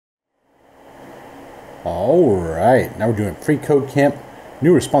Alright, now we're doing FreeCodeCamp,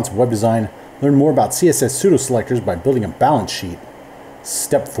 new responsive web design. Learn more about CSS pseudo-selectors by building a balance sheet.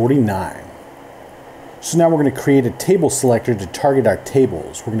 Step 49. So now we're going to create a table selector to target our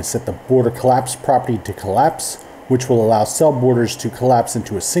tables. We're going to set the border collapse property to collapse, which will allow cell borders to collapse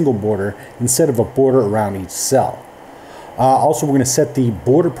into a single border instead of a border around each cell. Also, we're going to set the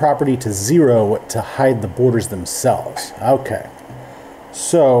border property to 0 to hide the borders themselves. Okay.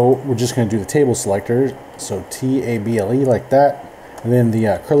 So we're just going to do the table selector, so T-A-B-L-E like that, and then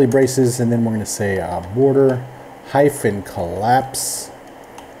the curly braces, and then we're going to say border hyphen collapse,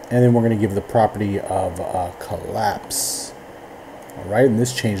 and then we're going to give the property of collapse. All right, and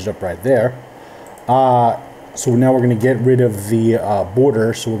this changed up right there. So now we're going to get rid of the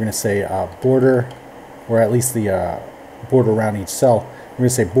border, so we're going to say border, or at least the border around each cell. We're going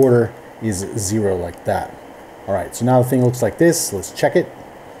to say border is 0 like that. Alright, so now the thing looks like this. Let's check it.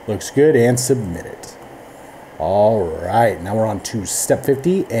 Looks good, and submit it. Alright, now we're on to step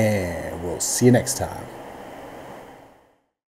 50, and we'll see you next time.